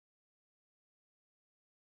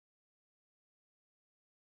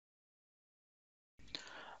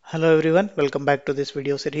Hello everyone, welcome back to this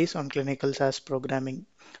video series on clinical SAS programming.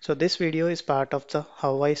 So this video is part of the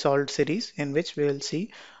How I Solved series in which we will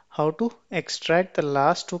see how to extract the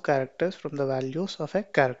last two characters from the values of a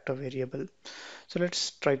character variable. So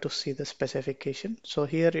let's try to see the specification. So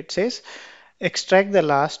here it says extract the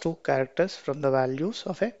last two characters from the values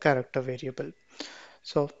of a character variable.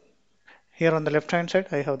 So here on the left hand side,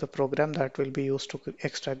 I have the program that will be used to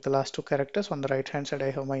extract the last two characters. On the right hand side, I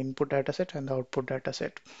have my input dataset and the output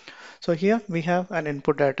dataset. So here we have an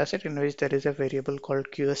input dataset in which there is a variable called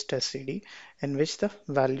QSTestCD in which the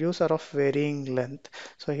values are of varying length.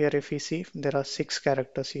 So here if we see there are 6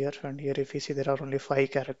 characters here, and here if we see there are only 5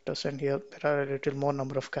 characters, and here there are a little more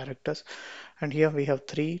number of characters, and here we have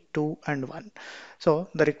 3, 2 and 1. So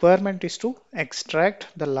the requirement is to extract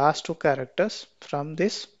the last two characters from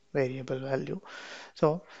this variable value.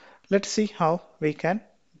 So let's see how we can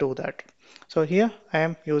do that. So here I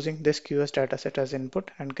am using this QS dataset as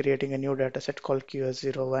input and creating a new dataset called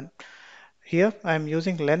QS01. Here I am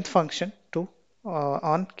using length function to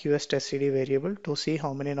on QSTestCD variable to see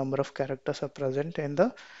how many number of characters are present in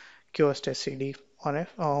the QSTestCD on a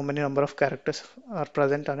how many number of characters are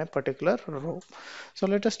present on a particular row. So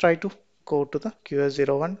let us try to go to the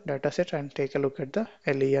QS01 dataset and take a look at the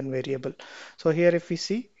len variable. So here if we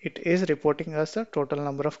see it is reporting us the total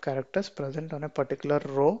number of characters present on a particular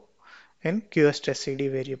row in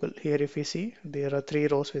QSTestCD variable. Here if we see there are 3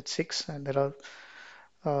 rows with 6, and there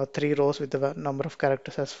are 3 rows with the number of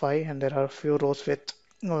characters as 5, and there are a few rows with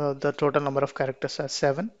the total number of characters as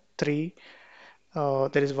 7. 3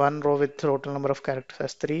 There is 1 row with total number of characters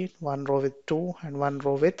as 3, 1 row with 2, and 1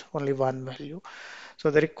 row with only one value. So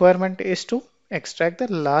the requirement is to extract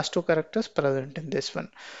the last two characters present in this one.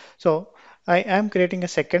 So I am creating a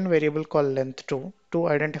second variable called length2 to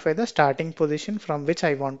identify the starting position from which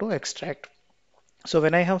I want to extract. So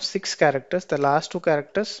when I have 6 characters, the last two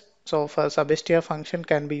characters, so for substr function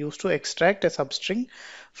can be used to extract a substring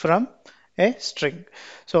from a string.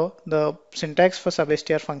 So the syntax for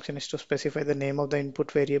substr function is to specify the name of the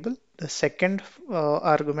input variable. The second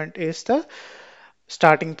argument is the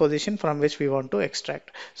starting position from which we want to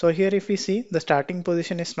extract. So here if we see the starting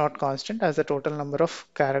position is not constant as the total number of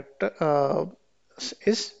character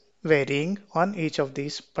is varying on each of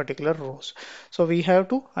these particular rows. So we have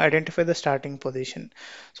to identify the starting position.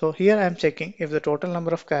 So here I am checking if the total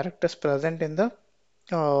number of characters present in the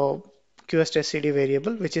uh, QSTestCD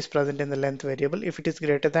variable, which is present in the length variable, if it is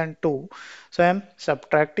greater than 2, so I am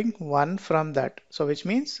subtracting 1 from that. So which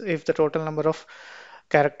means if the total number of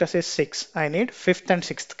characters is 6, I need fifth and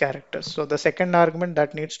sixth characters. So the second argument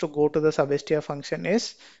that needs to go to the substr function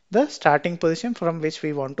is the starting position from which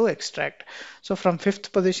we want to extract. So from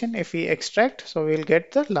fifth position, if we extract, so we'll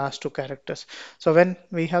get the last two characters. So when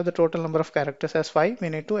we have the total number of characters as 5, we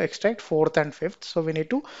need to extract fourth and fifth. So we need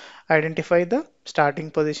to identify the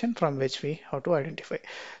starting position from which we have to identify.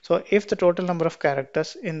 So if the total number of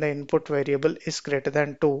characters in the input variable is greater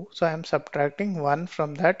than 2, so I am subtracting 1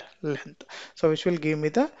 from that length. So which will give me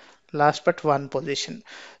the last but one position.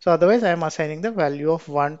 So otherwise I am assigning the value of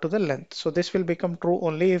 1 to the length. So this will become true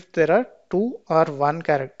only if there are 2 or 1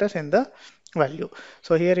 characters in the value.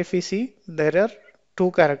 So here if we see there are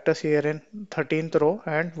 2 characters here in 13th row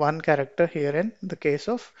and 1 character here in the case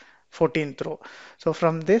of 14th row. So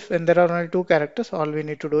from this, when there are only 2 characters, all we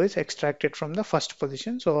need to do is extract it from the first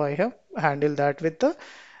position. So I have handled that with the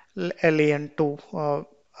len2,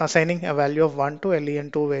 assigning a value of 1 to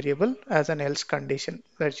len2 variable as an else condition,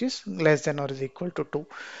 which is less than or is equal to 2.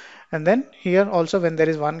 And then here also when there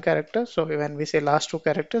is 1 character, so when we say last 2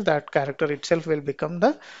 characters, that character itself will become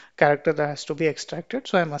the character that has to be extracted.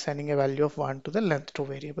 So I'm assigning a value of 1 to the length2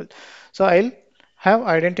 variable. So I'll have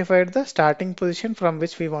identified the starting position from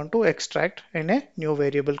which we want to extract in a new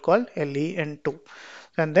variable called len2.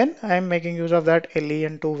 And then I am making use of that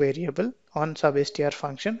len2 variable on substr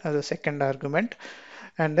function as a second argument,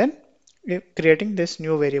 and then creating this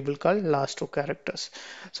new variable called last two characters.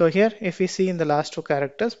 So here if we see in the last two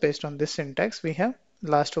characters based on this syntax, we have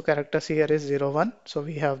last two characters here is 01, so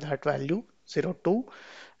we have that value 02,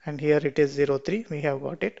 and here it is 03, we have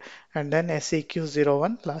got it, and then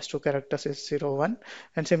seq01 last two characters is 01,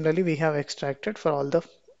 and similarly we have extracted for all the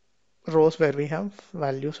rows where we have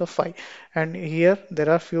values of 5, and here there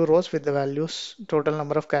are few rows with the values total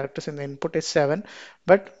number of characters in the input is 7,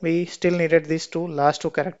 but we still needed these two last two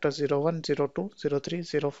characters 01, 02, 03,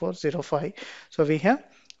 04, 05. So we have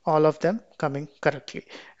all of them coming correctly,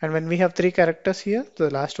 and when we have 3 characters here, the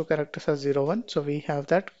last two characters are 01, so we have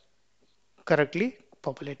that correctly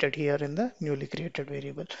populated here in the newly created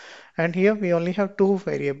variable. And here we only have two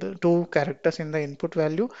characters in the input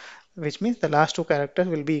value, which means the last two characters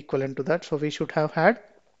will be equivalent to that. So we should have had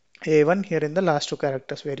A1 here in the last two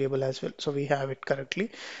characters variable as well. So we have it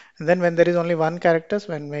correctly. And then when there is only one characters,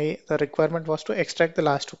 the requirement was to extract the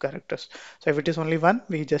last two characters. So if it is only one,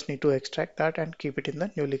 we just need to extract that and keep it in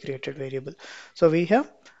the newly created variable. So we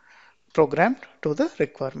have programmed to the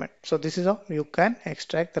requirement. So this is how you can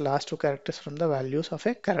extract the last two characters from the values of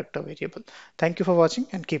a character variable. Thank you for watching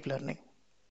and keep learning.